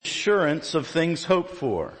assurance of things hoped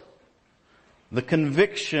for, the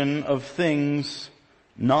conviction of things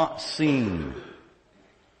not seen.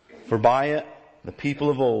 For by it the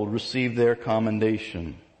people of old received their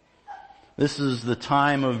commendation. This is the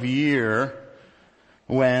time of year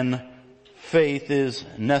when faith is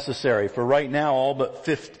necessary. For right now, all but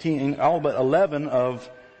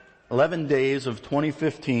 11 days of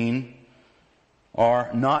 2015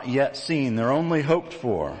 are not yet seen. They're only hoped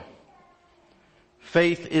for.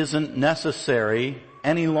 Faith isn't necessary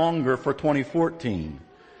any longer for 2014,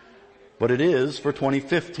 but it is for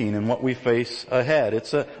 2015 and what we face ahead.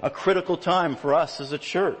 It's a critical time for us as a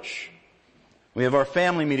church. We have our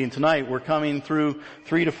family meeting tonight. We're coming through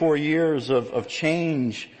 3 to 4 years of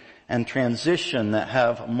change and transition that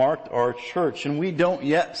have marked our church, and we don't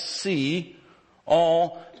yet see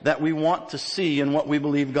all that we want to see and what we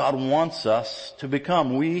believe God wants us to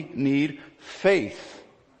become. We need faith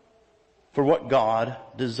for what God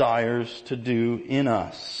desires to do in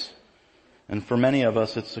us. And for many of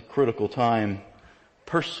us, it's a critical time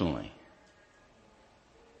personally,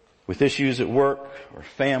 with issues at work or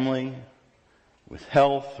family, with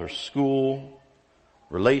health or school,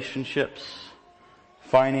 relationships,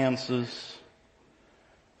 finances.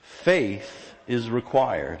 Faith is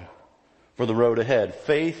required for the road ahead.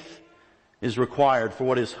 Faith is required for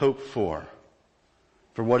what is hoped for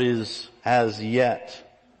what is as yet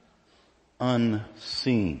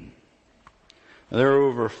unseen. There are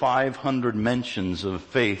over 500 mentions of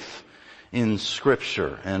faith in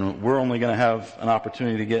Scripture, and we're only going to have an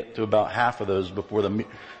opportunity to get to about half of those before the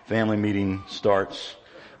family meeting starts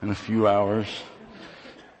in a few hours.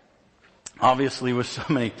 Obviously, with so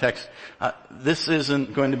many texts, this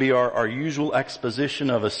isn't going to be our usual exposition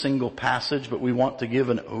of a single passage, but we want to give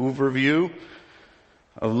an overview,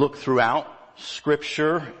 a look throughout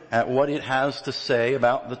Scripture at what it has to say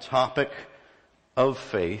about the topic of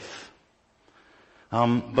faith.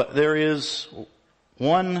 But there is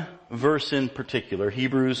one verse in particular,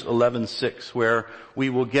 Hebrews 11:6, where we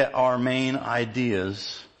will get our main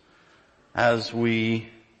ideas as we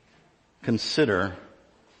consider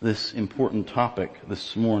this important topic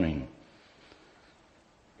this morning.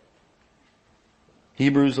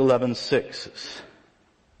 Hebrews 11:6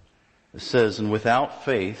 says, "And without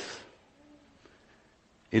faith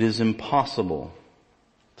it is impossible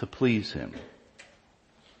to please Him."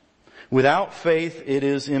 Without faith it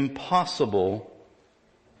is impossible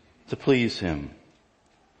to please Him.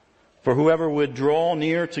 For whoever would draw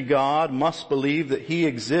near to God must believe that He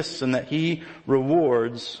exists and that He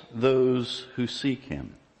rewards those who seek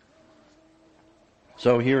Him.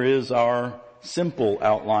 So here is our simple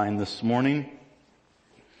outline this morning.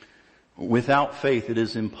 Without faith it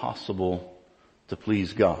is impossible to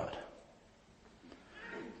please God.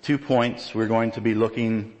 2 points we're going to be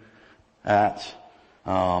looking at.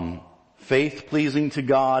 Faith pleasing to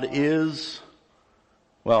God is,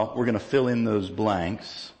 well, we're going to fill in those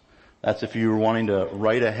blanks. That's if you were wanting to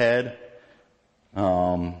write ahead.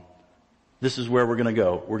 This is where we're going to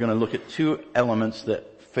go. We're going to look at 2 elements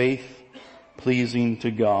that faith pleasing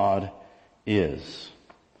to God is.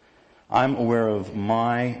 I'm aware of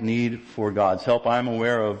my need for God's help. I'm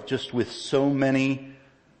aware of, just with so many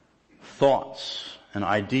thoughts and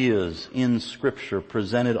ideas in Scripture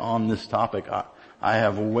presented on this topic, I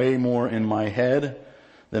have way more in my head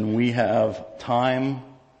than we have time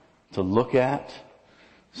to look at.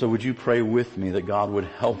 So would you pray with me that God would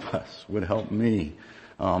help us, would help me,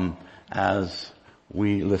 as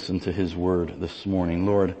we listen to His Word this morning.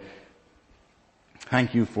 Lord,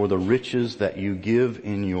 thank You for the riches that You give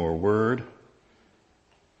in Your Word.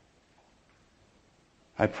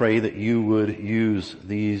 I pray that You would use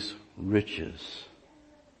these riches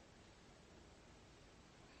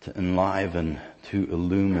to enliven, to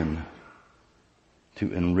illumine,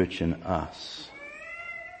 to enrich in us.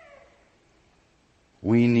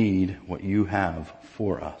 We need what You have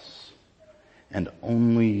for us, and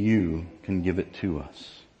only You can give it to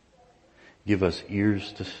us. Give us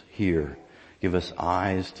ears to hear. Give us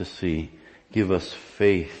eyes to see. Give us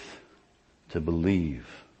faith to believe.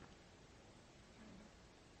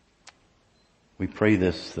 We pray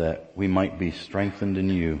this that we might be strengthened in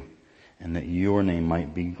You and that Your name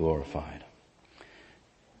might be glorified.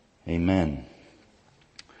 Amen.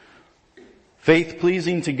 Faith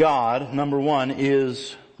pleasing to God, number 1,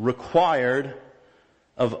 is required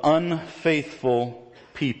of unfaithful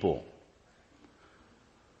people.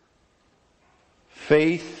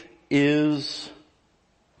 Faith is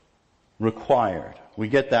required. We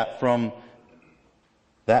get that from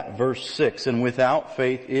that verse 6. And without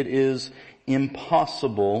faith it is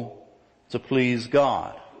impossible to please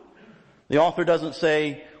God. The author doesn't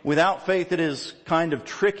say without faith it is kind of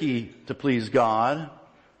tricky to please God.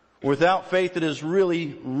 Without faith it is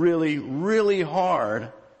really, really, really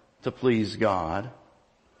hard to please God.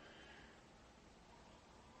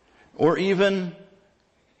 Or even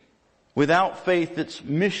without faith it's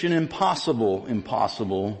mission impossible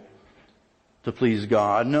to please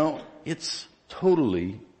God. No, it's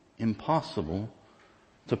totally impossible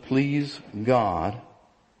to please God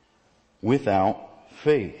without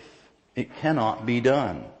faith. It cannot be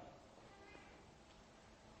done.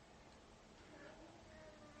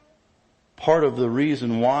 Part of the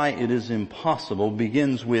reason why it is impossible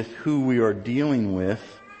begins with who we are dealing with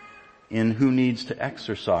in who needs to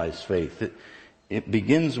exercise faith. It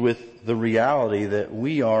begins with the reality that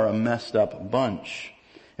we are a messed up bunch.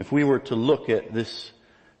 If we were to look at this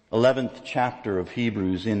 11th chapter of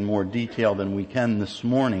Hebrews in more detail than we can this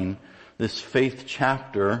morning, this faith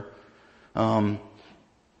chapter,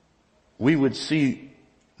 we would see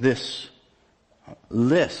this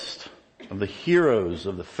list of the heroes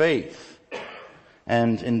of the faith.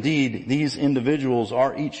 And indeed, these individuals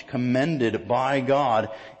are each commended by God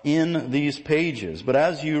in these pages. But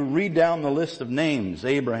as you read down the list of names,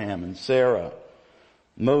 Abraham and Sarah,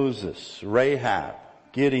 Moses, Rahab,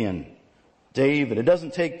 Gideon, David, it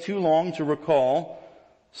doesn't take too long to recall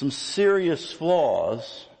some serious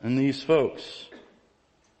flaws in these folks.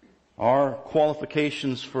 Our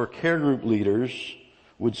qualifications for care group leaders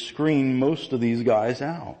would screen most of these guys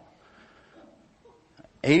out.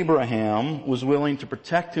 Abraham was willing to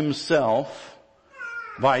protect himself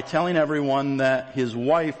by telling everyone that his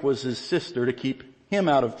wife was his sister to keep him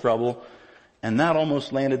out of trouble, and that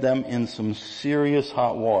almost landed them in some serious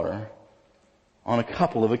hot water on a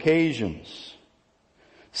couple of occasions.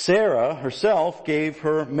 Sarah herself gave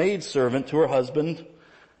her maidservant to her husband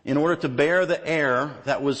in order to bear the heir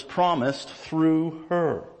that was promised through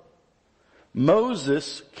her.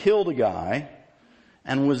 Moses killed a guy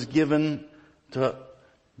and was given to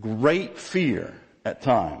great fear at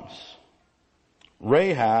times.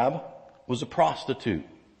 Rahab was a prostitute.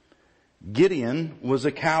 Gideon was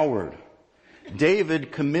a coward.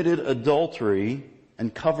 David committed adultery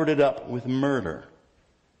and covered it up with murder.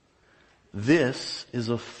 This is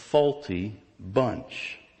a faulty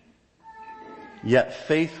bunch. Yet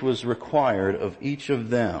faith was required of each of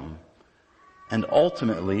them, and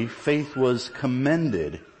ultimately faith was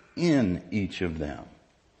commended in each of them.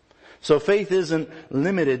 So faith isn't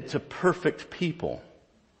limited to perfect people.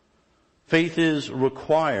 Faith is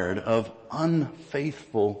required of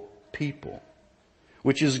unfaithful people,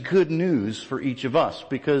 which is good news for each of us,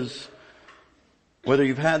 because whether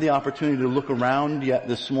you've had the opportunity to look around yet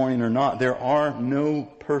this morning or not, there are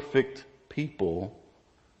no perfect people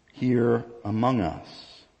here among us.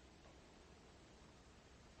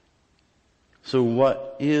 So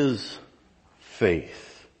what is faith?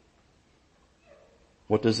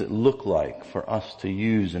 What does it look like for us to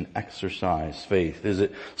use and exercise faith? Is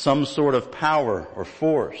it some sort of power or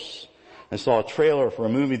force? I saw a trailer for a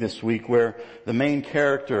movie this week where the main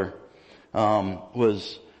character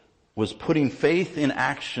was putting faith in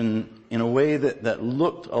action in a way that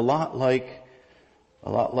looked a lot like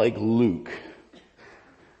Luke.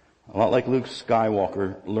 A lot like Luke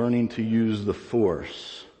Skywalker learning to use the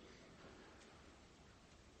Force.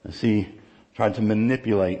 As he tried to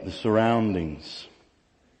manipulate the surroundings.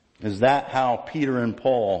 Is that how Peter and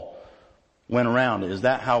Paul went around? Is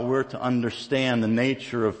that how we're to understand the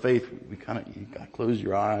nature of faith? You gotta close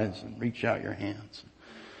your eyes and reach out your hands.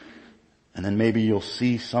 And then maybe you'll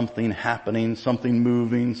see something happening, something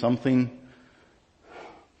moving, something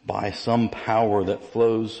by some power that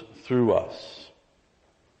flows through us.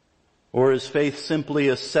 Or is faith simply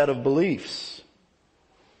a set of beliefs?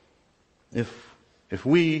 If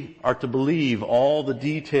we are to believe all the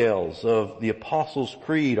details of the Apostles'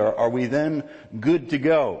 Creed, are we then good to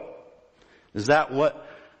go? Is that what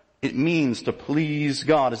it means to please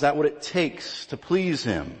God? Is that what it takes to please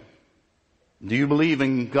Him? Do you believe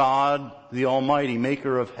in God, the Almighty,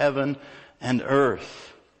 maker of heaven and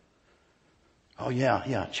earth? Oh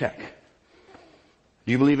yeah, check.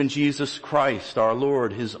 Do you believe in Jesus Christ, our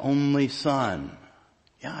Lord, His only Son?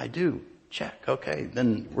 Yeah, I do. Check. Okay,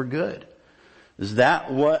 then we're good. Is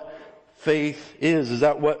that what faith is? Is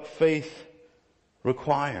that what faith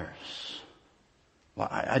requires? Well,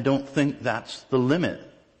 I don't think that's the limit.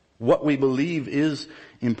 What we believe is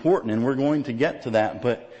important, and we're going to get to that,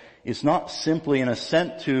 but it's not simply an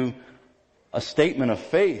assent to a statement of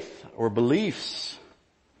faith or beliefs.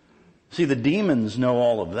 See, the demons know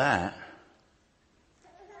all of that.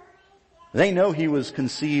 They know He was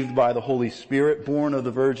conceived by the Holy Spirit, born of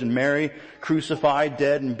the Virgin Mary, crucified,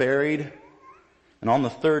 dead, and buried. And on the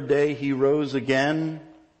third day He rose again.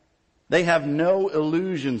 They have no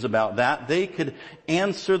illusions about that. They could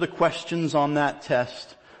answer the questions on that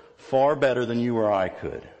test far better than you or I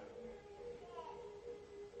could.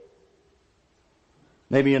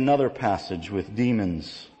 Maybe another passage with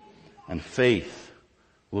demons and faith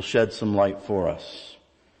will shed some light for us.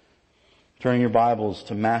 Turning your Bibles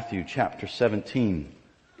to Matthew chapter 17.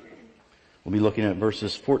 We'll be looking at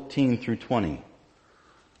verses 14 through 20.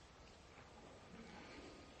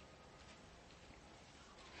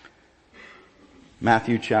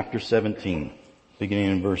 Matthew chapter 17,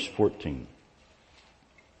 beginning in verse 14.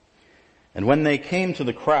 And when they came to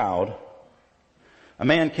the crowd, a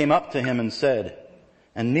man came up to him and said,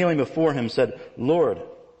 and kneeling before him said, Lord,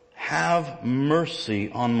 have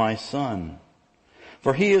mercy on my son,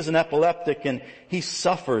 for he is an epileptic and he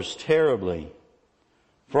suffers terribly.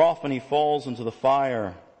 For often he falls into the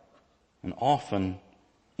fire and often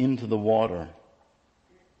into the water.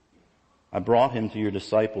 I brought him to your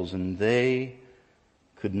disciples and they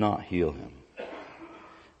could not heal him.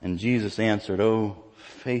 And Jesus answered, O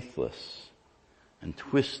faithless and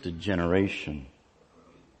twisted generation,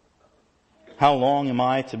 how long am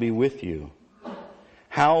I to be with you?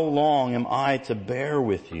 How long am I to bear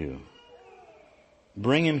with you?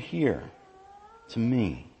 Bring him here to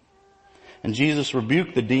me. And Jesus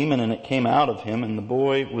rebuked the demon, and it came out of him, and the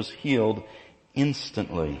boy was healed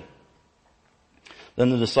instantly.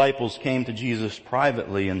 Then the disciples came to Jesus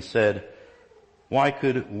privately and said, why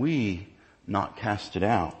could we not cast it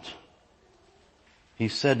out? He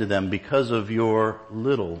said to them, because of your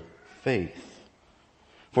little faith.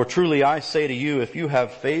 For truly I say to you, if you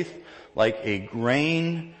have faith like a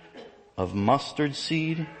grain of mustard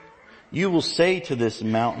seed, you will say to this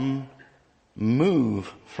mountain,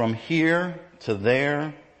 move from here to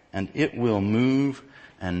there, and it will move,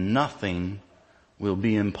 and nothing will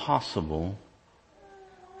be impossible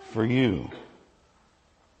for you.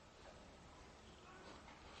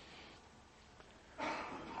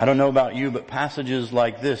 I don't know about you, but passages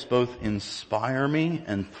like this both inspire me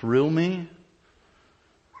and thrill me,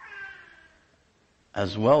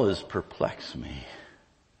 as well as perplex me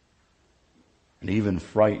and even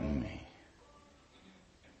frighten me.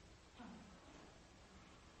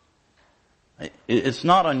 It's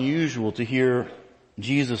not unusual to hear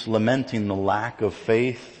Jesus lamenting the lack of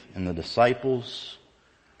faith in the disciples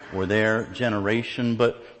or their generation,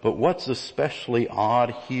 but what's especially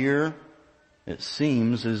odd here, it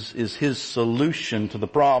seems, is his solution to the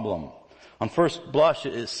problem. On first blush,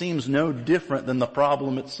 it seems no different than the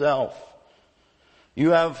problem itself.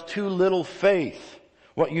 You have too little faith.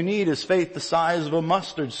 What you need is faith the size of a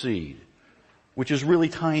mustard seed, which is really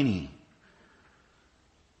tiny.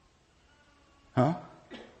 Huh?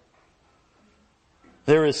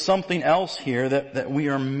 There is something else here that we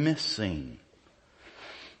are missing.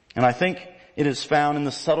 And I think it is found in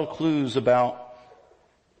the subtle clues about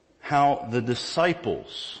how the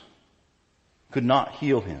disciples could not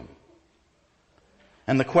heal him.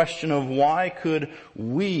 And the question of why could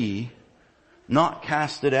we not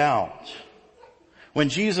cast it out? When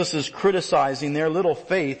Jesus is criticizing their little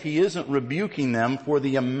faith, he isn't rebuking them for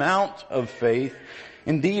the amount of faith.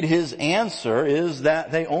 Indeed, his answer is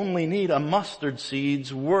that they only need a mustard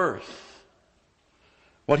seed's worth.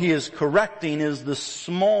 What he is correcting is the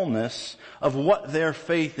smallness of what their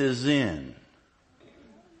faith is in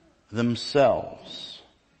themselves.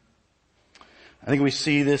 I think we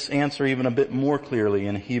see this answer even a bit more clearly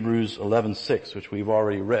in Hebrews 11:6, which we've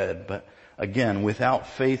already read. But again, without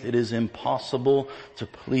faith it is impossible to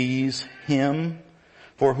please him.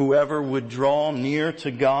 For whoever would draw near to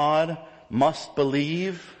God must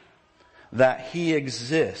believe that he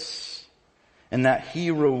exists and that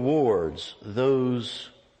he rewards those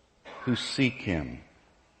who seek him.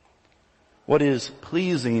 What is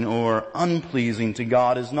pleasing or unpleasing to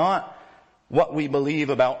God is not what we believe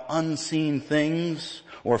about unseen things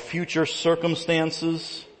or future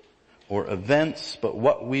circumstances or events, but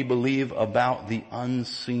what we believe about the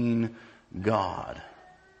unseen God.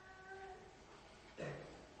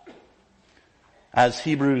 As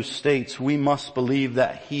Hebrews states, we must believe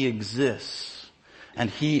that he exists and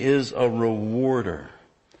he is a rewarder.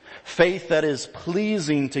 Faith that is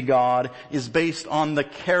pleasing to God is based on the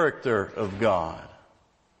character of God.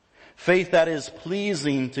 Faith that is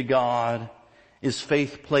pleasing to God is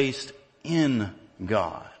faith placed in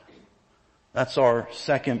God. That's our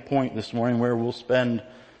second point this morning, where we'll spend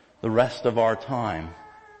the rest of our time.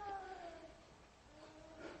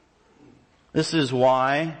 This is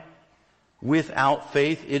why without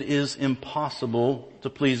faith it is impossible to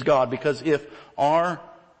please God. Because if our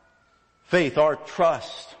faith, our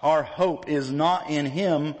trust, our hope is not in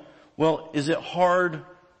him, well, is it hard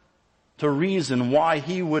to reason why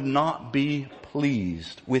he would not be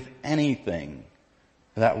pleased with anything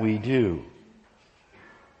that we do.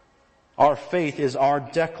 Our faith is our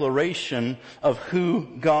declaration of who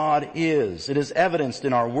God is. It is evidenced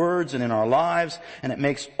in our words and in our lives, and it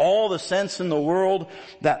makes all the sense in the world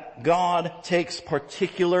that God takes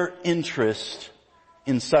particular interest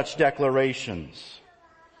in such declarations.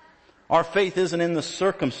 Our faith isn't in the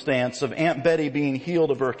circumstance of Aunt Betty being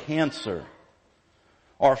healed of her cancer.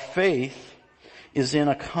 Our faith is in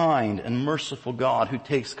a kind and merciful God who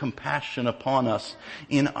takes compassion upon us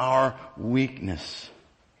in our weakness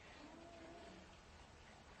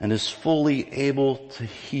and is fully able to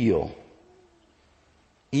heal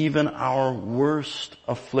even our worst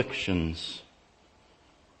afflictions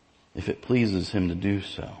if it pleases him to do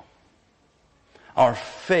so. Our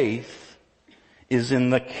faith is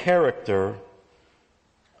in the character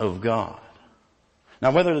of God.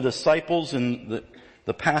 Now, whether the disciples in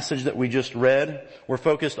the passage that we just read were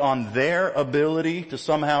focused on their ability to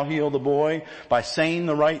somehow heal the boy by saying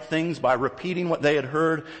the right things, by repeating what they had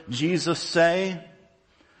heard Jesus say,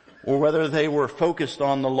 or whether they were focused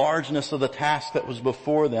on the largeness of the task that was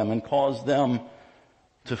before them and caused them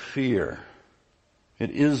to fear, it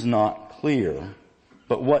is not clear.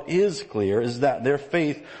 But what is clear is that their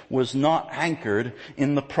faith was not anchored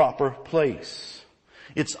in the proper place.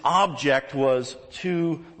 Its object was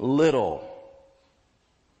too little.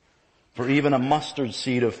 For even a mustard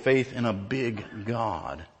seed of faith in a big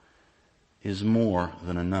God is more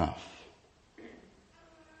than enough.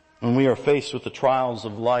 When we are faced with the trials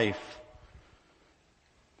of life,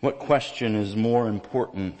 what question is more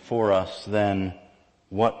important for us than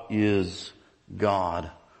what is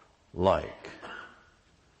God like?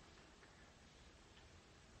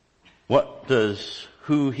 What does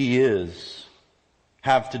who he is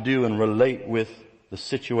have to do and relate with the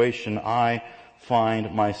situation I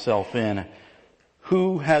find myself in?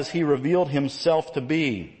 Who has he revealed himself to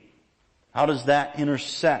be? How does that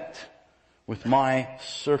intersect with my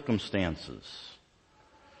circumstances?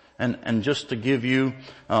 And just to give you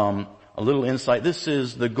a little insight, this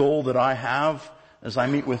is the goal that I have as I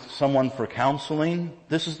meet with someone for counseling.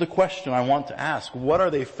 This is the question I want to ask. What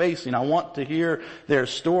are they facing? I want to hear their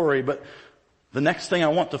story, but the next thing I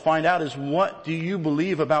want to find out is, what do you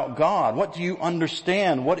believe about God? What do you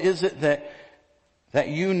understand? What is it that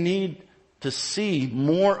you need to see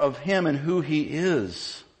more of him and who he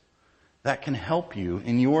is that can help you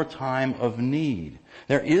in your time of need?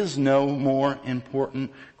 There is no more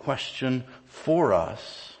important question for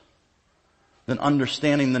us than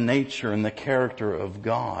understanding the nature and the character of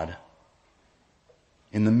God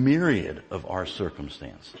in the myriad of our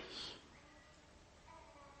circumstances.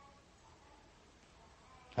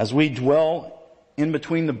 As we dwell in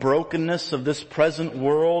between the brokenness of this present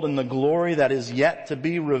world and the glory that is yet to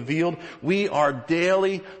be revealed, we are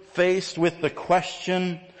daily faced with the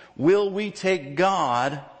question, will we take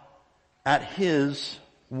God at his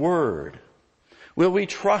word? Will we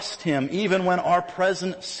trust him even when our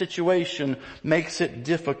present situation makes it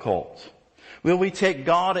difficult? Will we take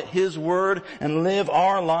God at his word and live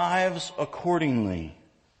our lives accordingly?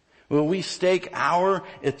 Will we stake our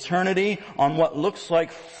eternity on what looks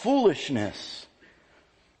like foolishness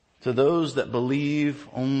to those that believe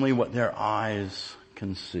only what their eyes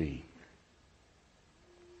can see?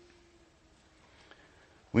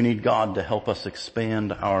 We need God to help us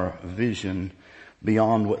expand our vision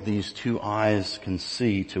beyond what these two eyes can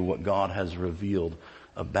see to what God has revealed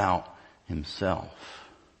about himself.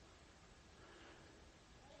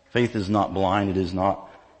 Faith is not blind. It is not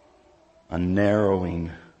a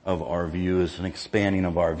narrowing of our view. It's an expanding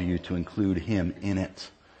of our view to include him in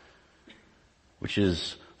it, which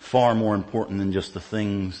is far more important than just the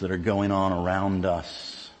things that are going on around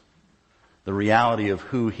us. The reality of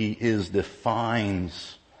who he is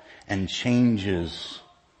defines and changes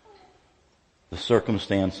the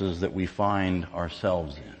circumstances that we find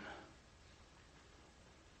ourselves in.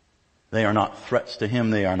 They are not threats to him.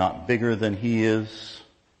 They are not bigger than he is.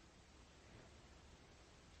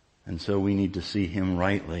 And so we need to see him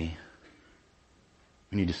rightly.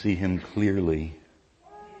 We need to see him clearly,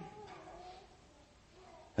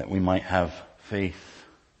 that we might have faith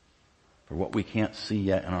for what we can't see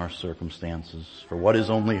yet in our circumstances, for what is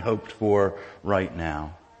only hoped for right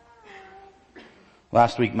now.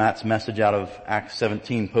 Last week, Matt's message out of Acts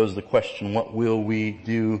 17 posed the question, what will we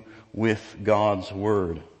do with God's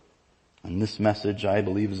word? And this message, I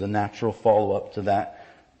believe, is a natural follow-up to that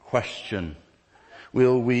question.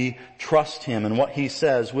 Will we trust him and what he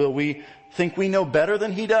says? Will we think we know better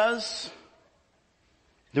than he does?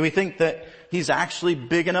 Do we think that he's actually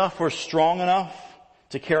big enough or strong enough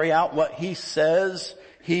to carry out what he says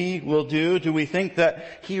He will do? Do we think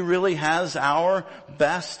that He really has our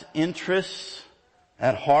best interests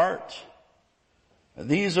at heart?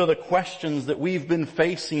 These are the questions that we've been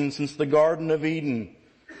facing since the Garden of Eden.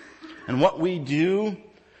 And what we do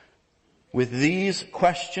with these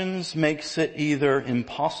questions makes it either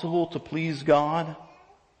impossible to please God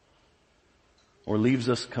or leaves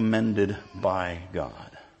us commended by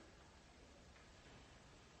God.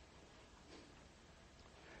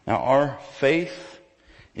 Now, our faith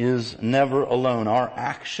is never alone. Our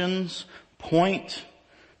actions point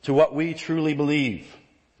to what we truly believe.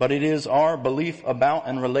 But it is our belief about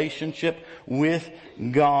and relationship with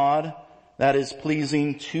God that is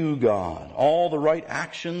pleasing to God. All the right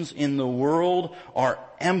actions in the world are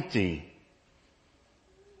empty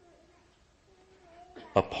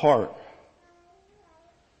apart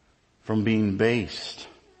from being based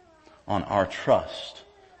on our trust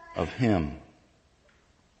of Him.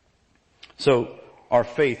 So, our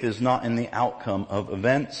faith is not in the outcome of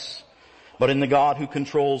events, but in the God who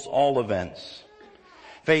controls all events.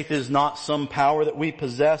 Faith is not some power that we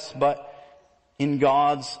possess, but in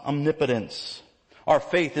God's omnipotence. Our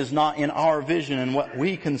faith is not in our vision and what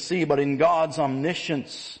we can see, but in God's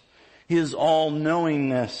omniscience, His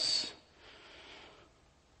all-knowingness.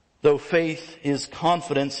 Though faith is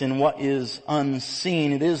confidence in what is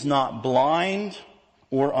unseen, it is not blind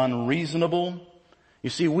or unreasonable. You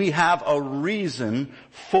see, we have a reason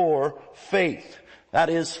for faith. That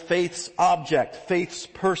is faith's object, faith's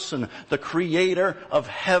person, the creator of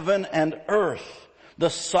heaven and earth, the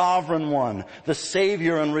sovereign one, the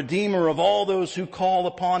Savior and Redeemer of all those who call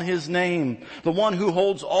upon His name, the one who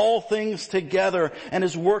holds all things together and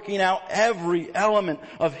is working out every element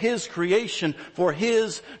of His creation for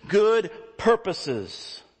His good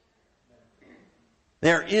purposes.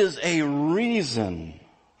 There is a reason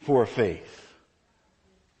for faith.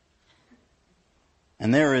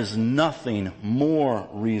 And there is nothing more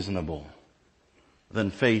reasonable than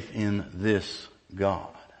faith in this God.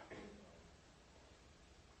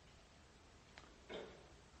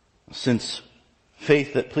 Since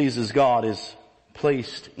faith that pleases God is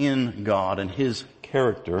placed in God and His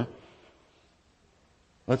character,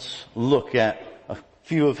 let's look at a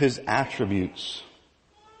few of His attributes,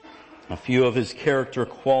 a few of His character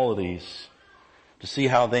qualities to see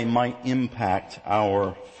how they might impact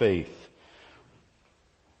our faith.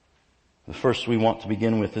 The first we want to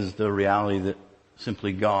begin with is the reality that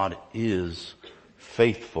simply God is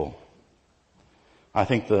faithful. I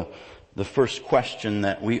think the first question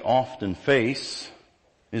that we often face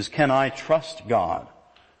is, can I trust God?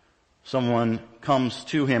 Someone comes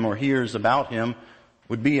to Him or hears about Him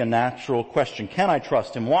would be a natural question. Can I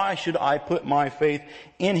trust Him? Why should I put my faith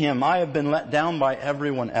in Him? I have been let down by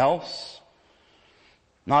everyone else.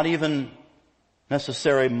 Not even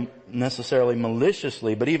necessarily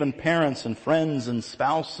maliciously, but even parents and friends and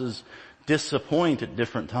spouses disappoint at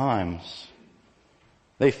different times.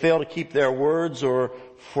 They fail to keep their words or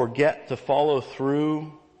forget to follow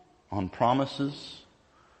through on promises.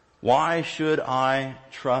 Why should I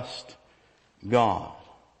trust God?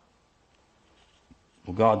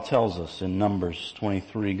 Well, God tells us in Numbers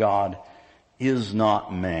 23, God is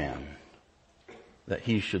not man that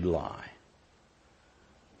He should lie,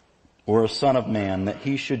 or a son of man that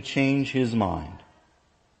He should change His mind.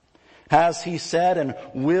 Has He said, and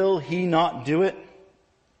will He not do it?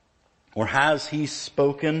 Or has He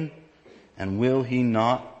spoken, and will He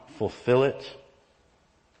not fulfill it?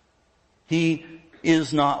 He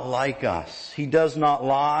is not like us. He does not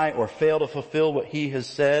lie or fail to fulfill what He has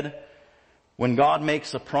said. When God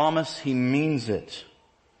makes a promise, He means it.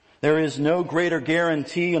 There is no greater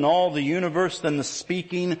guarantee in all the universe than the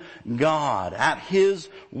speaking God. At His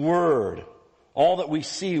word, all that we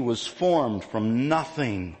see was formed from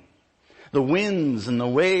nothing. The winds and the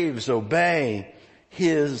waves obey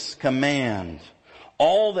His command.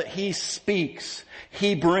 All that He speaks,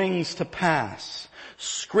 He brings to pass.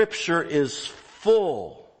 Scripture is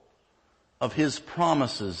full of His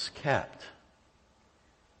promises kept.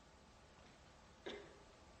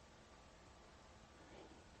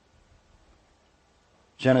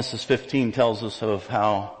 Genesis 15 tells us of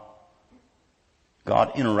how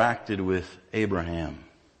God interacted with Abraham,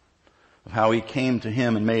 of how He came to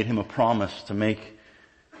him and made him a promise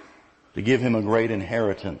to give him a great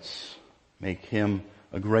inheritance, make him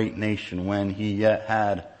a great nation when he yet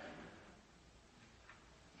had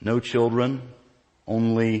no children,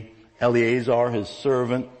 only Eleazar, his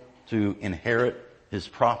servant, to inherit his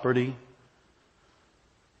property.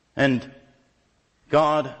 And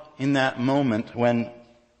God, in that moment, when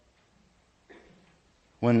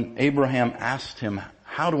Abraham asked him,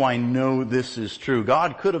 how do I know this is true?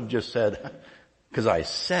 God could have just said, because I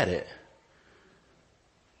said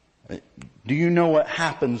it. Do you know what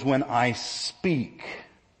happens when I speak?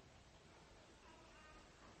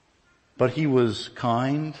 But he was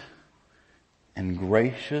kind and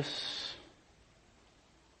gracious.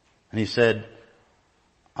 And he said,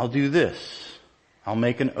 I'll do this. I'll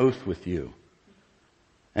make an oath with you.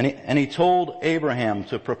 And he told Abraham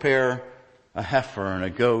to prepare a heifer and a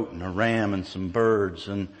goat and a ram and some birds.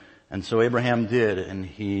 And so Abraham did, and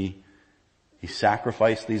he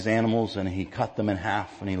sacrificed these animals and he cut them in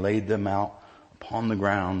half and he laid them out upon the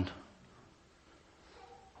ground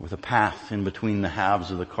with a path in between the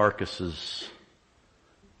halves of the carcasses.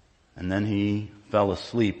 And then he fell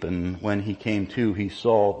asleep, and when he came to, he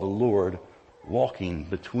saw the Lord walking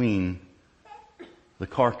between the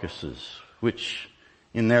carcasses, which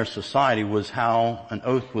in their society was how an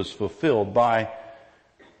oath was fulfilled, by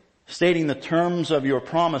stating the terms of your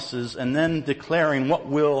promises and then declaring what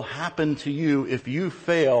will happen to you if you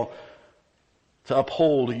fail to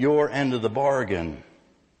uphold your end of the bargain.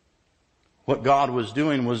 What God was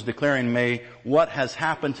doing was declaring, may what has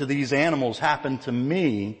happened to these animals happen to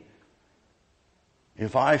me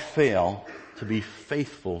if I fail to be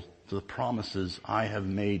faithful to the promises I have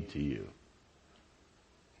made to you.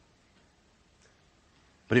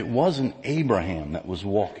 But it wasn't Abraham that was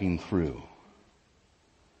walking through.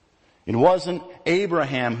 It wasn't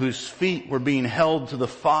Abraham whose feet were being held to the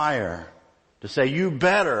fire to say, you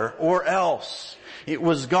better or else. It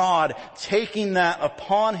was God taking that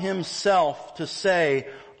upon himself to say,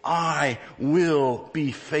 I will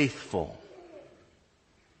be faithful.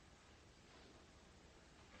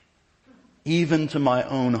 Even to my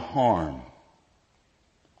own harm,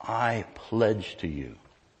 I pledge to you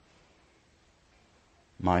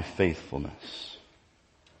my faithfulness.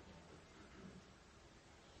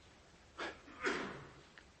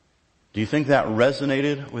 Do you think that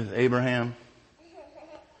resonated with Abraham?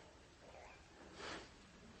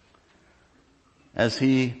 As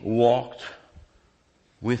he walked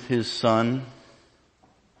with his son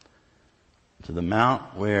to the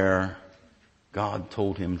mount where God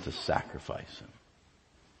told him to sacrifice him.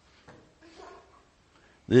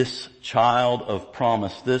 This child of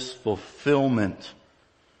promise, this fulfillment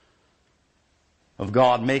of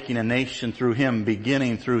God making a nation through him,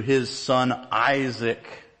 beginning through his son Isaac.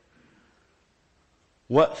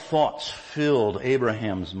 What thoughts filled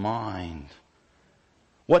Abraham's mind?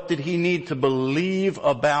 What did he need to believe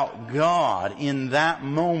about God in that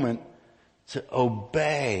moment to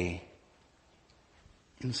obey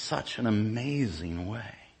in such an amazing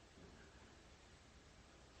way?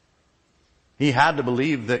 He had to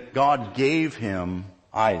believe that God gave him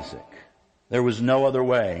Isaac. There was no other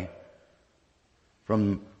way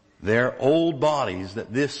from their old bodies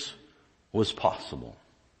that this was possible.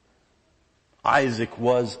 Isaac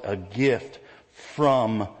was a gift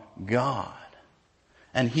from God.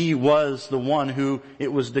 And he was the one who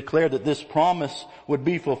it was declared that this promise would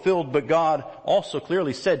be fulfilled. But God also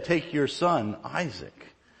clearly said, take your son, Isaac.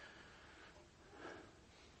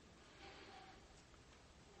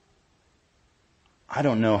 I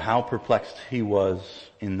don't know how perplexed he was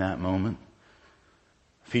in that moment.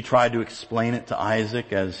 If he tried to explain it to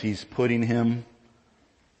Isaac as he's putting him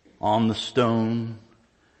on the stone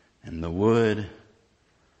and the wood,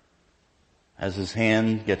 as his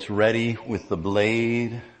hand gets ready with the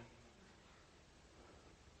blade.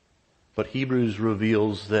 But Hebrews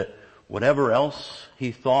reveals that whatever else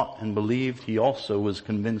he thought and believed, he also was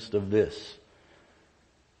convinced of this,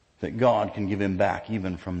 that God can give him back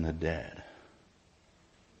even from the dead.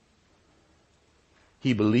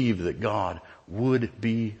 He believed that God would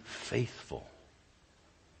be faithful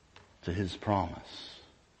to his promise.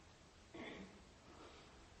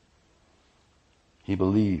 He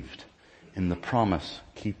believed in the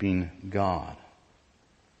promise-keeping God.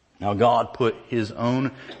 Now God put his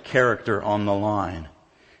own character on the line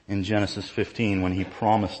in Genesis 15 when he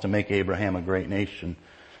promised to make Abraham a great nation.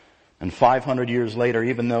 And 500 years later,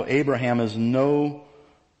 even though Abraham is no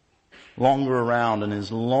longer around and is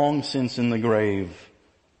long since in the grave,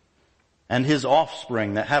 and his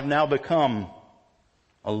offspring that have now become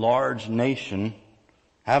a large nation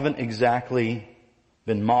haven't exactly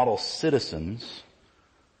been model citizens,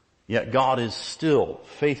 yet God is still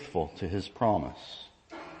faithful to his promise.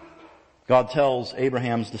 God tells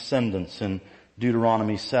Abraham's descendants in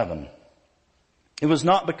Deuteronomy 7, it was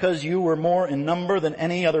not because you were more in number than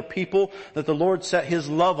any other people that the Lord set his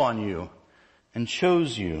love on you and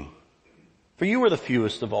chose you. For you were the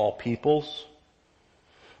fewest of all peoples.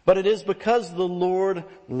 But it is because the Lord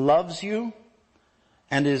loves you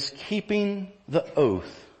and is keeping the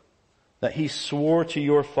oath that he swore to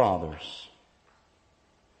your fathers.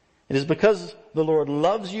 It is because the Lord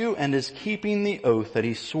loves you and is keeping the oath that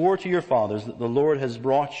he swore to your fathers that the Lord has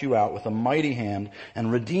brought you out with a mighty hand and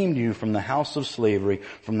redeemed you from the house of slavery,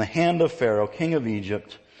 from the hand of Pharaoh, king of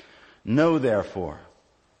Egypt. Know therefore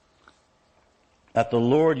that the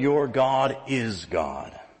Lord your God is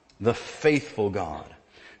God, the faithful God,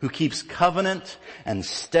 who keeps covenant and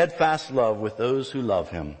steadfast love with those who love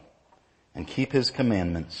him and keep his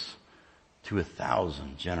commandments to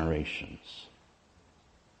 1,000 generations.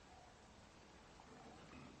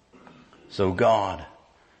 So God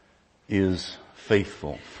is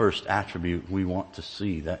faithful. First attribute we want to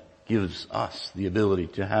see that gives us the ability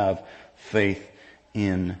to have faith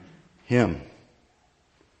in him.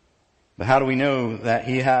 But how do we know that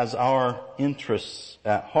he has our interests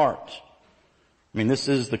at heart? I mean, this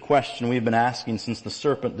is the question we've been asking since the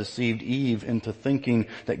serpent deceived Eve into thinking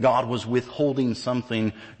that God was withholding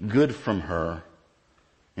something good from her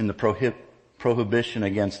in the prohibition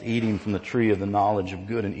against eating from the tree of the knowledge of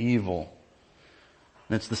good and evil.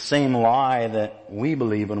 And it's the same lie that we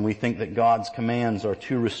believe when we think that God's commands are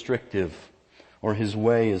too restrictive or his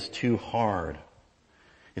way is too hard.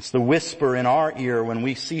 It's the whisper in our ear when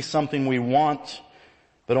we see something we want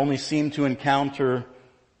but only seem to encounter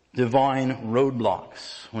divine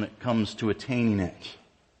roadblocks when it comes to attaining it.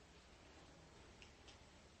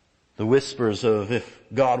 The whispers of if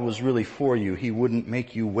God was really for you, he wouldn't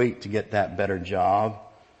make you wait to get that better job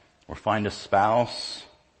or find a spouse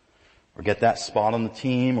or get that spot on the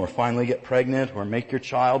team, or finally get pregnant, or make your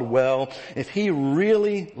child well. If he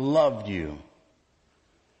really loved you,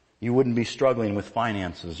 you wouldn't be struggling with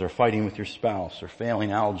finances, or fighting with your spouse, or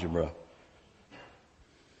failing algebra.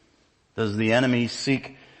 Does the enemy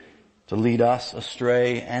seek to lead us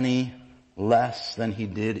astray any less than he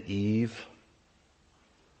did Eve?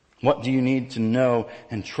 What do you need to know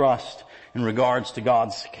and trust in regards to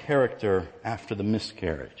God's character after the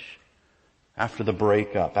miscarriage? After the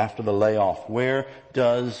breakup, after the layoff? Where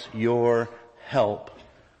does your help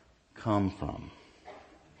come from?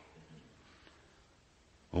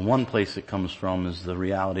 Well, one place it comes from is the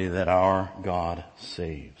reality that our God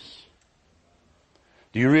saves.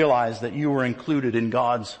 Do you realize that you were included in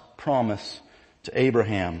God's promise to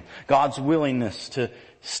Abraham? God's willingness to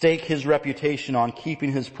stake his reputation on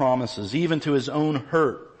keeping his promises, even to his own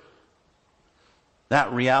hurt.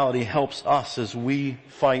 That reality helps us as we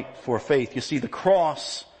fight for faith. You see, the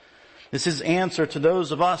cross is his answer to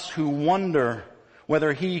those of us who wonder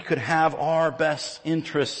whether he could have our best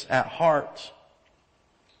interests at heart.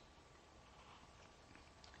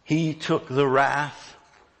 He took the wrath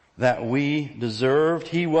that we deserved.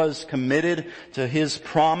 He was committed to his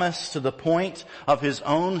promise to the point of his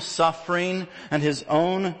own suffering and his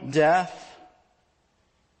own death.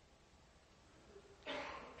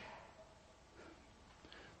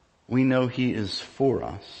 We know he is for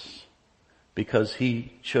us because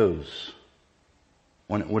he chose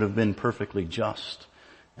when it would have been perfectly just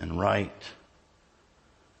and right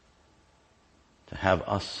to have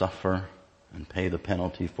us suffer and pay the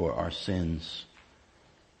penalty for our sins.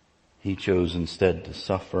 He chose instead to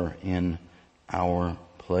suffer in our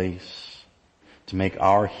place, to make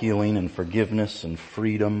our healing and forgiveness and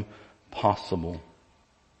freedom possible.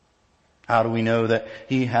 How do we know that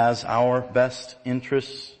he has our best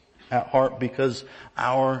interests at heart? Because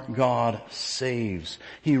our God saves.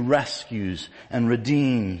 He rescues and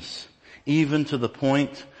redeems, even to the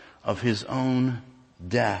point of his own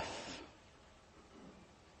death.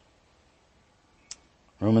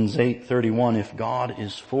 Romans 8:31, if God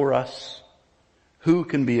is for us, who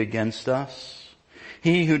can be against us?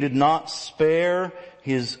 He who did not spare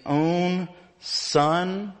his own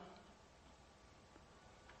son,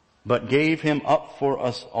 but gave him up for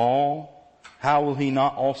us all, how will he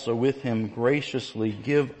not also with him graciously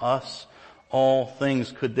give us all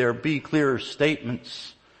things? Could there be clearer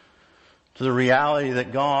statements to the reality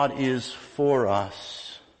that God is for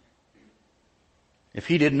us? If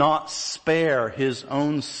he did not spare his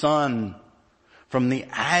own son from the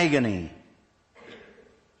agony,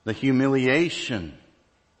 the humiliation,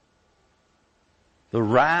 the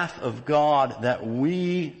wrath of God that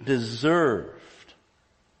we deserved,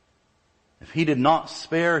 if he did not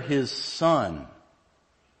spare his son,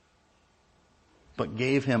 but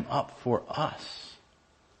gave him up for us,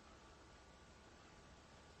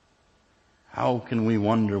 how can we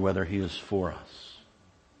wonder whether he is for us?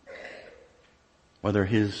 Whether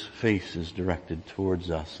his face is directed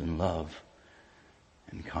towards us in love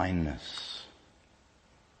and kindness?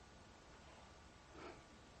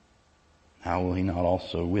 How will he not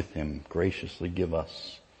also with him graciously give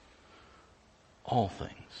us all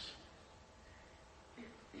things?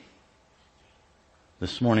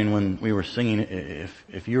 This morning when we were singing,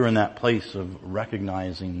 if you're in that place of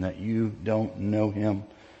recognizing that you don't know Him,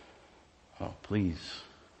 oh, please.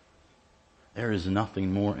 There is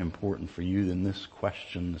nothing more important for you than this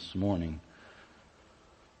question this morning.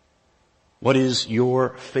 What is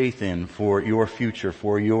your faith in for your future,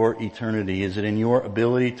 for your eternity? Is it in your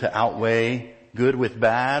ability to outweigh good with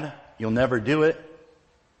bad? You'll never do it.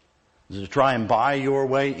 Is it to try and buy your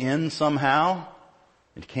way in somehow?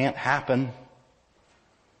 It can't happen.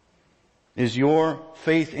 Is your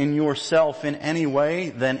faith in yourself in any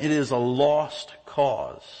way? Then it is a lost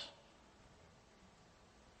cause.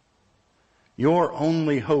 Your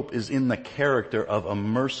only hope is in the character of a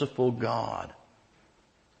merciful God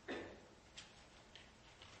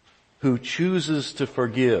who chooses to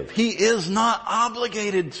forgive. He is not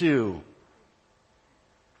obligated to.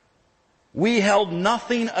 We held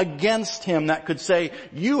nothing against Him that could say,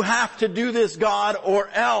 you have to do this, God, or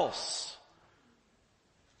else.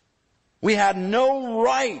 We had no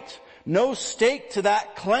right, no stake to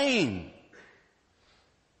that claim.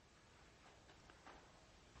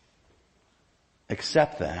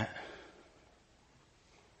 Except that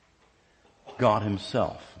God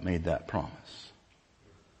Himself made that promise.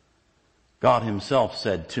 God Himself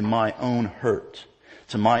said, to my own hurt,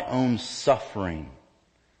 to my own suffering,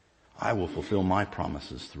 I will fulfill my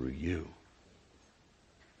promises through you.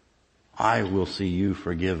 I will see you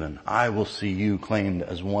forgiven. I will see you claimed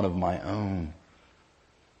as one of my own.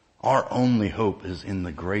 Our only hope is in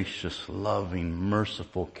the gracious, loving,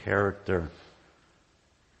 merciful character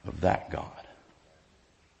of that God.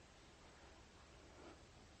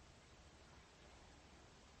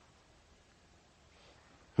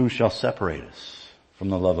 Who shall separate us from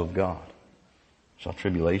the love of God? Shall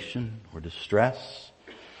tribulation or distress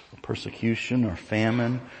or persecution or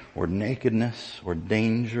famine or nakedness or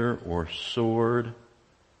danger or sword?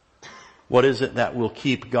 What is it that will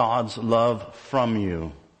keep God's love from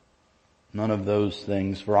you? None of those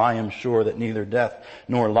things. For I am sure that neither death,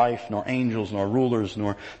 nor life, nor angels, nor rulers,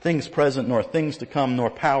 nor things present, nor things to come, nor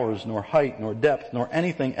powers, nor height, nor depth, nor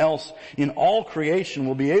anything else in all creation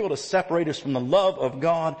will be able to separate us from the love of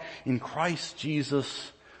God in Christ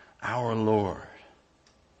Jesus our Lord.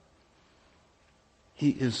 He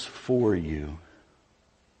is for you.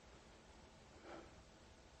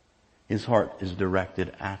 His heart is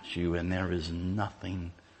directed at you, and there is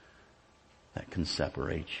nothing that can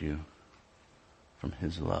separate you from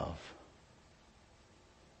His love.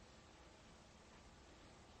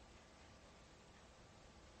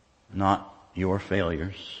 Not your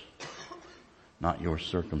failures, not your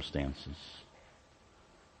circumstances.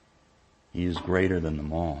 He is greater than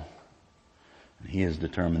them all. And He is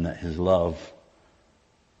determined that His love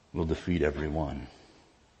will defeat every one.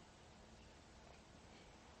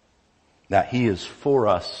 That He is for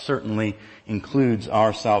us certainly includes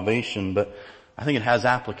our salvation, but I think it has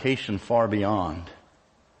application far beyond.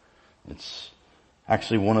 It's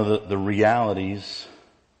actually one of the realities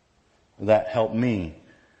that help me,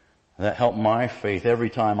 that help my faith every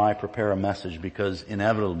time I prepare a message, because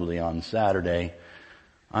inevitably on Saturday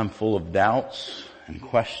I'm full of doubts and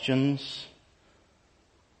questions.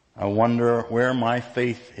 I wonder where my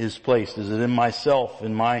faith is placed. Is it in myself,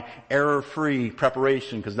 in my error-free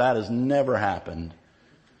preparation, because that has never happened?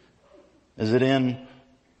 Is it in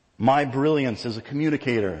my brilliance as a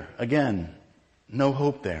communicator? Again, no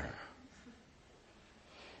hope there.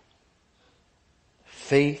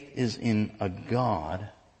 Faith is in a God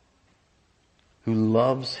who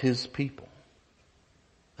loves His people.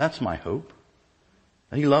 That's my hope.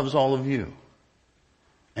 That He loves all of you.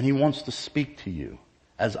 And He wants to speak to you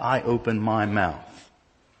as I open my mouth.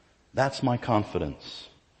 That's my confidence.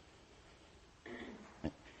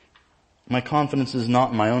 My confidence is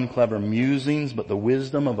not in my own clever musings, but the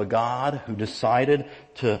wisdom of a God who decided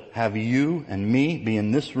to have you and me be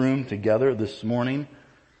in this room together this morning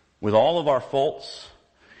with all of our faults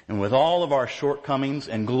and with all of our shortcomings,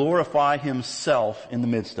 and glorify Himself in the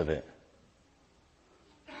midst of it.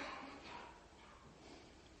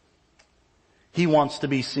 He wants to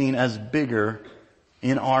be seen as bigger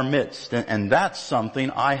in our midst, and that's something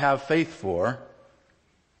I have faith for.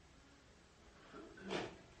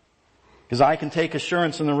 Because I can take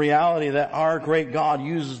assurance in the reality that our great God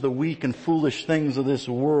uses the weak and foolish things of this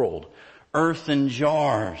world, earthen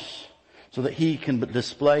jars, so that He can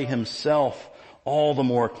display Himself all the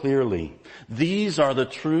more clearly. These are the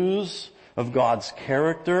truths of God's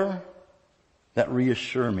character that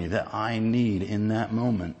reassure me, that I need in that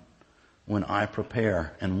moment when I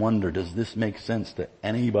prepare and wonder, does this make sense to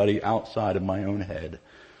anybody outside of my own head?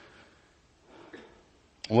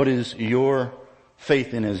 What is your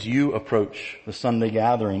faith in as you approach the Sunday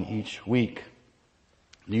gathering each week?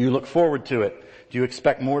 Do you look forward to it? Do you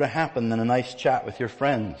expect more to happen than a nice chat with your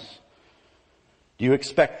friends? Do you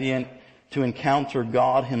expect to encounter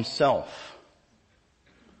God Himself?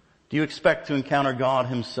 Do you expect to encounter God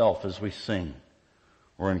Himself as we sing,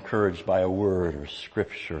 or encouraged by a word or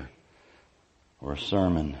scripture or a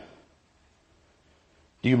sermon?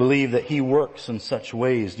 Do you believe that He works in such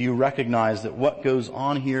ways? Do you recognize that what goes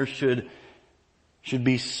on here should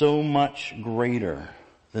be so much greater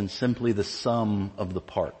than simply the sum of the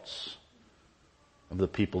parts of the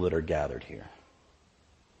people that are gathered here?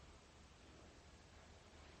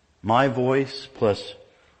 My voice plus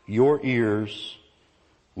your ears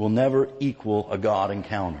will never equal a God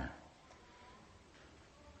encounter.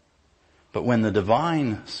 But when the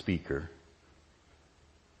divine speaker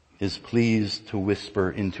is pleased to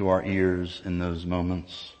whisper into our ears in those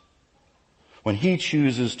moments, when He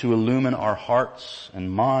chooses to illumine our hearts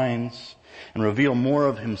and minds and reveal more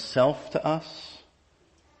of Himself to us,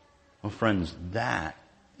 well, friends, that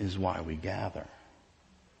is why we gather.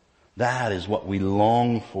 That is what we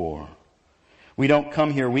long for. We don't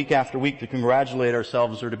come here week after week to congratulate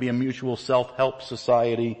ourselves or to be a mutual self-help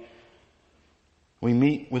society. We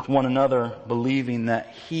meet with one another believing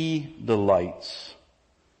that He delights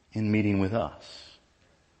in meeting with us.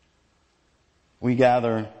 We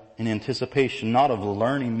gather in anticipation not of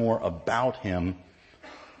learning more about Him,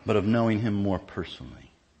 but of knowing Him more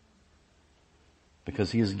personally.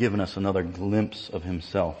 Because He has given us another glimpse of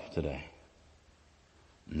Himself today.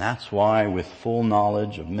 And that's why, with full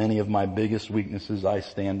knowledge of many of my biggest weaknesses, I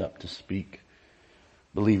stand up to speak,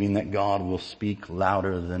 believing that God will speak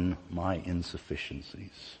louder than my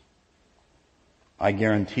insufficiencies. I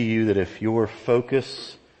guarantee you that if your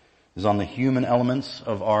focus is on the human elements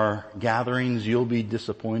of our gatherings, you'll be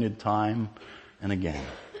disappointed time and again.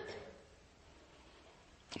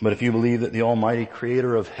 But if you believe that the Almighty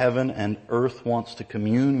Creator of heaven and earth wants to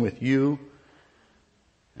commune with you,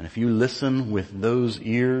 and if you listen with those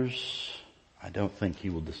ears, I don't think He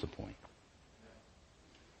will disappoint.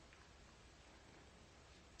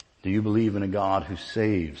 Do you believe in a God who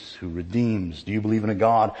saves, who redeems? Do you believe in a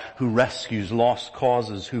God who rescues lost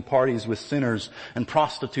causes, who parties with sinners and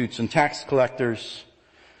prostitutes and tax collectors,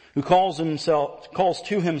 who calls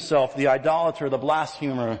to Himself the idolater, the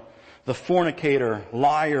blasphemer, the fornicator,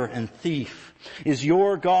 liar, and thief? Is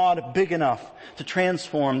your God big enough to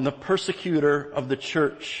transform the persecutor of the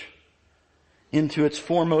church into its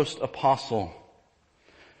foremost apostle?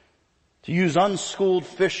 To use unschooled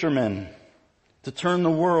fishermen to turn the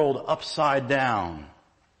world upside down?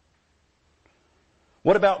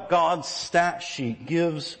 What about God's stat sheet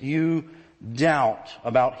gives you doubt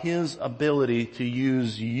about His ability to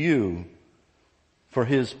use you for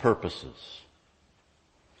His purposes?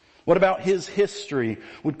 What about His history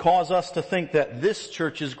would cause us to think that this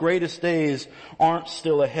church's greatest days aren't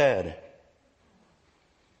still ahead?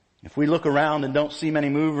 If we look around and don't see many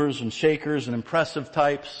movers and shakers and impressive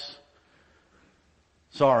types,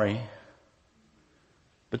 sorry,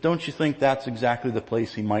 but don't you think that's exactly the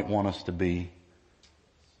place He might want us to be,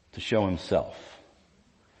 to show Himself?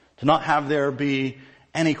 To not have there be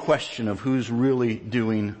any question of who's really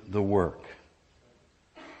doing the work.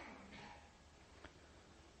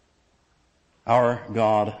 Our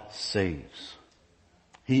God saves.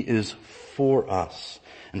 He is for us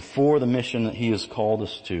and for the mission that He has called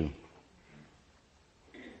us to.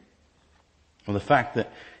 Well, the fact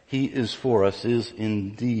that He is for us is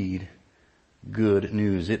indeed good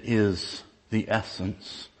news. It is the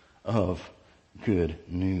essence of good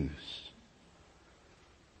news.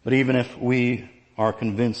 But even if we are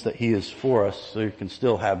convinced that He is for us, there can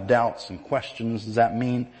still have doubts and questions. Does that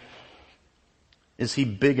mean, is He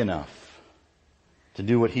big enough to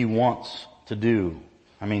do what He wants to do?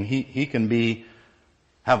 I mean, He can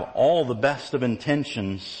have all the best of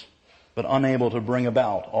intentions, but unable to bring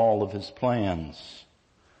about all of His plans.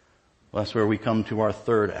 Well, that's where we come to our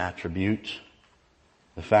third attribute,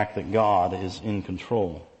 the fact that God is in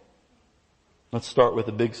control. Let's start with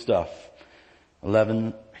the big stuff.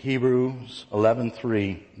 Hebrews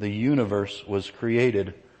 11:3, the universe was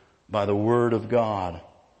created by the Word of God,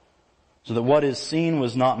 so that what is seen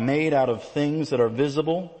was not made out of things that are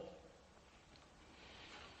visible.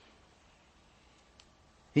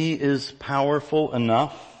 He is powerful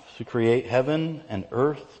enough to create heaven and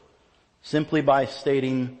earth simply by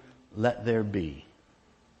stating, "Let there be."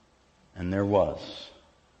 And there was.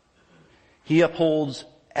 He upholds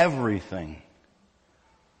everything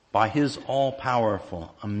by His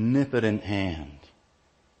all-powerful, omnipotent hand.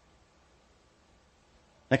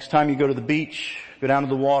 Next time you go to the beach, go down to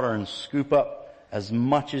the water and scoop up as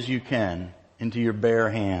much as you can into your bare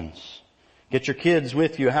hands. Get your kids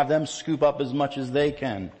with you. Have them scoop up as much as they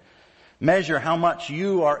can. Measure how much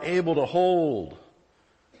you are able to hold.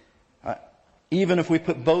 Even if we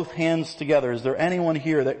put both hands together, is there anyone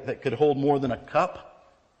here that could hold more than a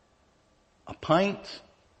cup? A pint?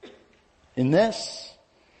 In this?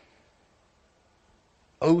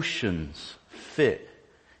 Oceans fit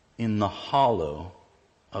in the hollow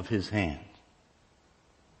of his hand.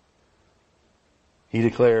 He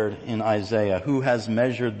declared in Isaiah, who has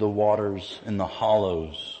measured the waters in the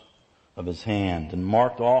hollows of his hand and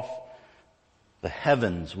marked off the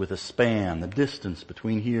heavens with a span, the distance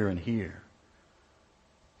between here and here?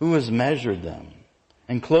 Who has measured them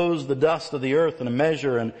and closed the dust of the earth in a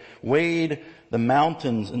measure and weighed the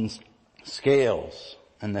mountains in scales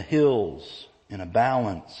and the hills in a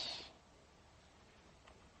balance?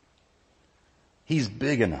 He's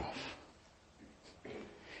big enough.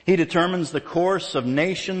 He determines the course of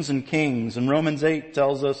nations and kings. And Romans 8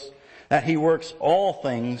 tells us that he works all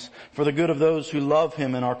things for the good of those who love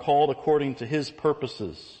him and are called according to his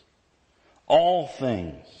purposes. All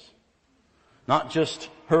things. Not just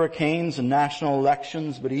hurricanes and national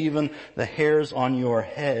elections, but even the hairs on your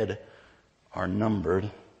head are numbered.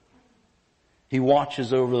 He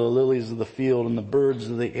watches over the lilies of the field and the birds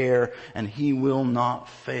of the air, and he will not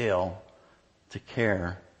fail to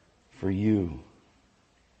care for you.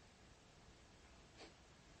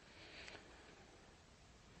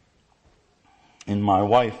 In my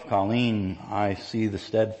wife, Colleen, I see the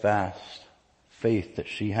steadfast faith that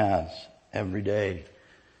she has every day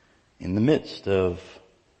in the midst of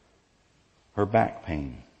her back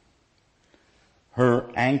pain. Her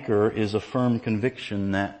anchor is a firm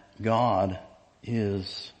conviction that God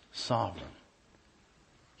is sovereign.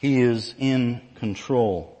 He is in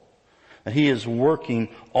control. That he is working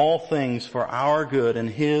all things for our good and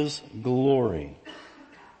his glory.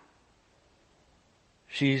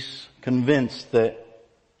 She's convinced that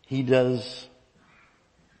he does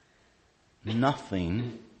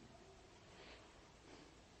nothing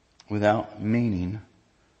without meaning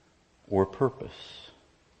or purpose.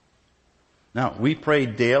 Now, we pray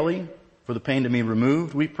daily for the pain to be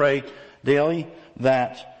removed. We pray daily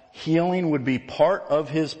that healing would be part of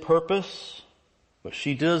his purpose, but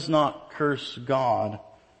she does not curse God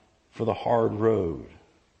for the hard road.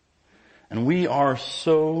 And we are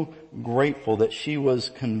so grateful that she was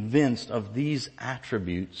convinced of these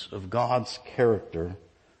attributes of God's character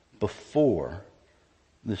before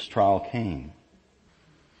this trial came.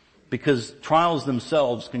 Because trials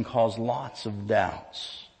themselves can cause lots of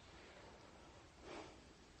doubts.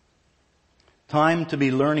 Time to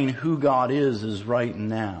be learning who God is right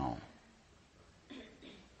now.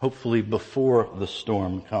 Hopefully before the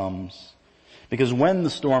storm comes. Because when the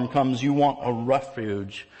storm comes, you want a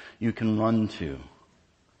refuge you can run to.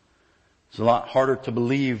 It's a lot harder to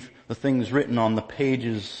believe the things written on the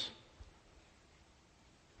pages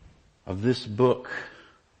of this book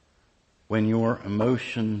when your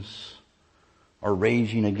emotions are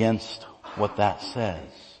raging against what that says.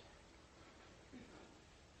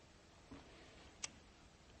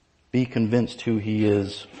 Be convinced who he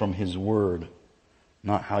is from his word,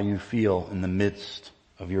 not how you feel in the midst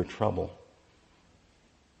of your trouble.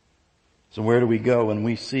 So where do we go when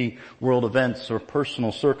we see world events or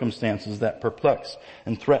personal circumstances that perplex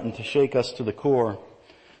and threaten to shake us to the core?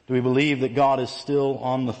 Do we believe that God is still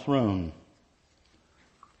on the throne?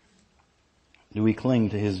 Do we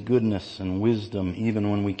cling to his goodness and wisdom even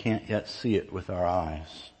when we can't yet see it with our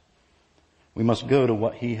eyes? We must go to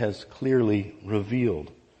what he has clearly revealed.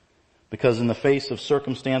 Because in the face of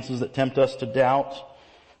circumstances that tempt us to doubt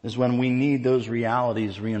is when we need those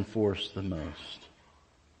realities reinforced the most.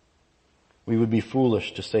 We would be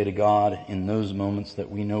foolish to say to God in those moments that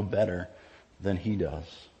we know better than he does.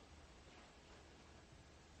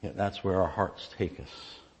 Yet that's where our hearts take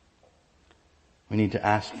us. We need to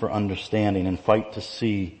ask for understanding and fight to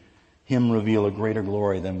see him reveal a greater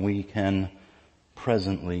glory than we can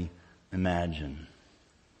presently imagine.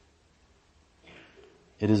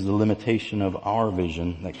 It is the limitation of our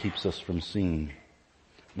vision that keeps us from seeing,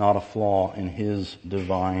 not a flaw in his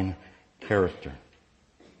divine character.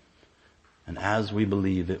 And as we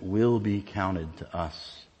believe, it will be counted to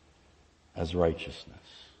us as righteousness.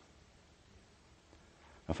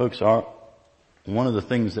 Now folks, one of the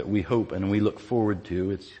things that we hope and we look forward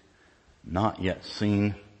to, it's not yet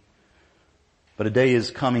seen, but a day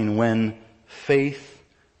is coming when faith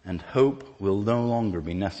and hope will no longer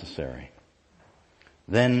be necessary.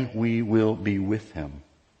 Then we will be with him.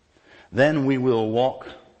 Then we will walk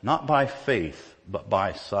not by faith, but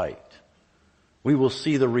by sight. We will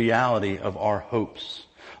see the reality of our hopes,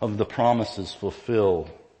 of the promises fulfilled.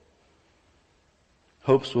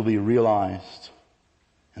 Hopes will be realized,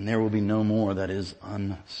 and there will be no more that is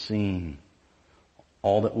unseen.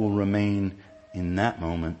 All that will remain in that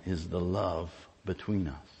moment is the love between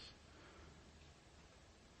us.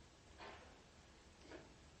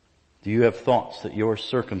 Do you have thoughts that your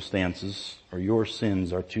circumstances or your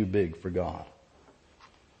sins are too big for God?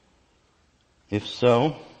 If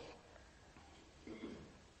so,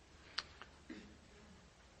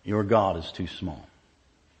 your God is too small.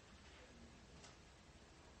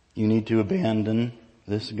 You need to abandon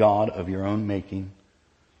this God of your own making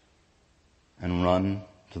and run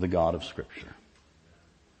to the God of Scripture.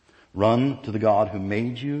 Run to the God who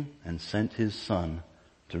made you and sent His Son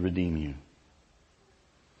to redeem you.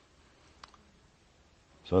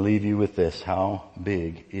 So I leave you with this. How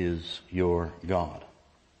big is your God?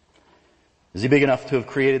 Is He big enough to have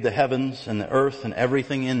created the heavens and the earth and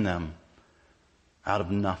everything in them out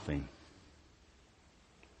of nothing?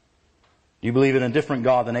 Do you believe in a different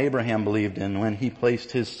God than Abraham believed in when he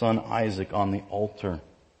placed his son Isaac on the altar?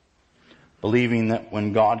 Believing that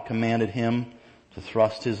when God commanded him to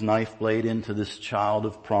thrust his knife blade into this child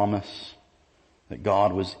of promise, that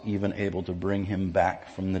God was even able to bring him back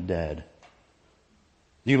from the dead.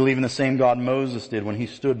 Do you believe in the same God Moses did when he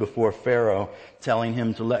stood before Pharaoh telling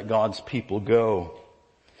him to let God's people go?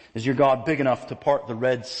 Is your God big enough to part the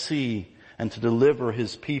Red Sea and to deliver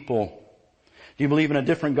His people? Do you believe in a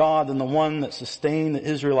different God than the one that sustained the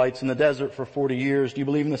Israelites in the desert for 40 years? Do you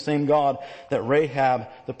believe in the same God that Rahab,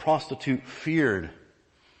 the prostitute, feared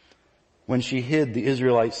when she hid the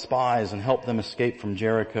Israelite spies and helped them escape from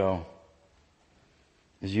Jericho?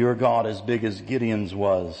 Is your God as big as Gideon's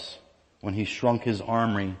was when he shrunk his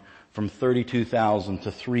army from 32,000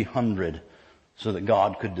 to 300 so that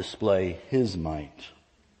God could display His might?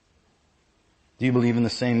 Do you believe in the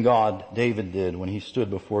same God David did when he stood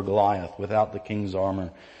before Goliath without the king's armor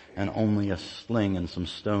and only a sling and some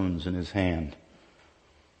stones in his hand?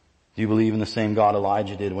 Do you believe in the same God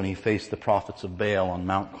Elijah did when he faced the prophets of Baal on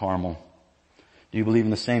Mount Carmel? Do you believe in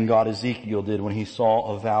the same God Ezekiel did when he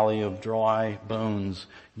saw a valley of dry bones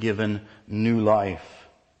given new life?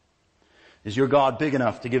 Is your God big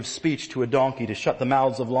enough to give speech to a donkey, to shut the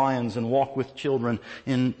mouths of lions and walk with children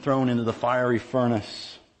thrown into the fiery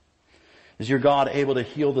furnace? Is your God able to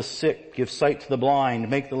heal the sick, give sight to the blind,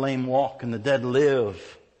 make the lame walk and the dead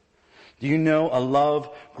live? Do you know a love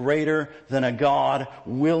greater than a God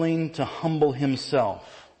willing to humble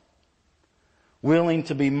Himself, willing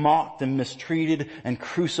to be mocked and mistreated and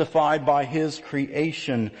crucified by His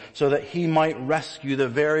creation so that He might rescue the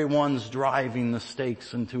very ones driving the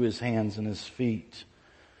stakes into His hands and His feet?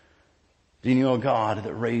 Do you know a God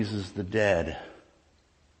that raises the dead?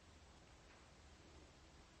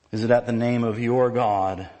 Is it at the name of your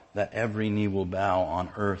God that every knee will bow on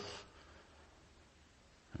earth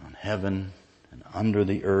and on heaven and under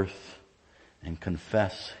the earth and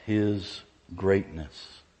confess His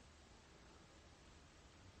greatness?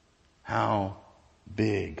 How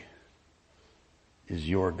big is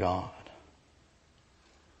your God?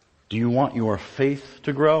 Do you want your faith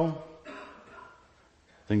to grow?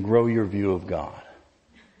 Then grow your view of God.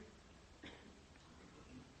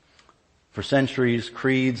 For centuries,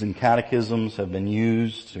 creeds and catechisms have been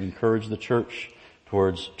used to encourage the church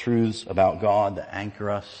towards truths about God that anchor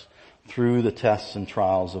us through the tests and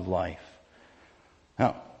trials of life.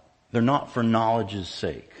 Now, they're not for knowledge's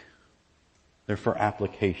sake. They're for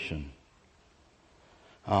application.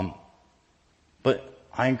 But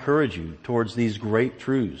I encourage you towards these great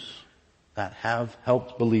truths that have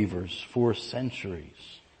helped believers for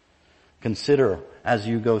centuries. Consider as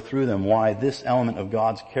you go through them why this element of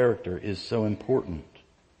God's character is so important.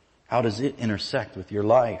 How does it intersect with your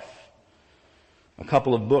life? A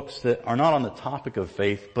couple of books that are not on the topic of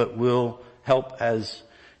faith, but will help as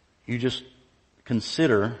you just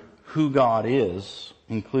consider who God is,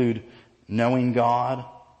 include Knowing God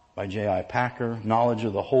by J.I. Packer, Knowledge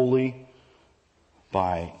of the Holy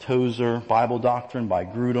by Tozer, Bible Doctrine by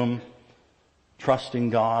Grudem,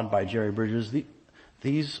 Trusting God by Jerry Bridges.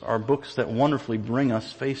 These are books that wonderfully bring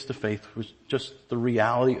us face to face with just the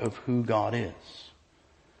reality of who God is.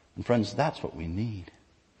 And friends, that's what we need.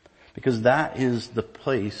 Because that is the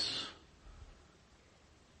place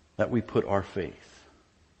that we put our faith.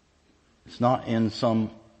 It's not in some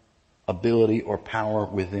ability or power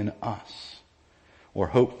within us or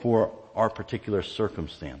hope for our particular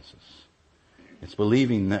circumstances. It's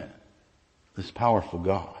believing that this powerful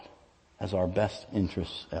God has our best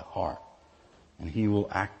interests at heart. And He will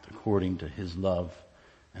act according to His love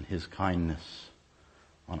and His kindness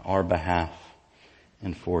on our behalf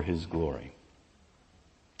and for His glory.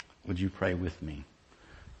 Would you pray with me?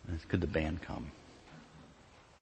 Could the band come?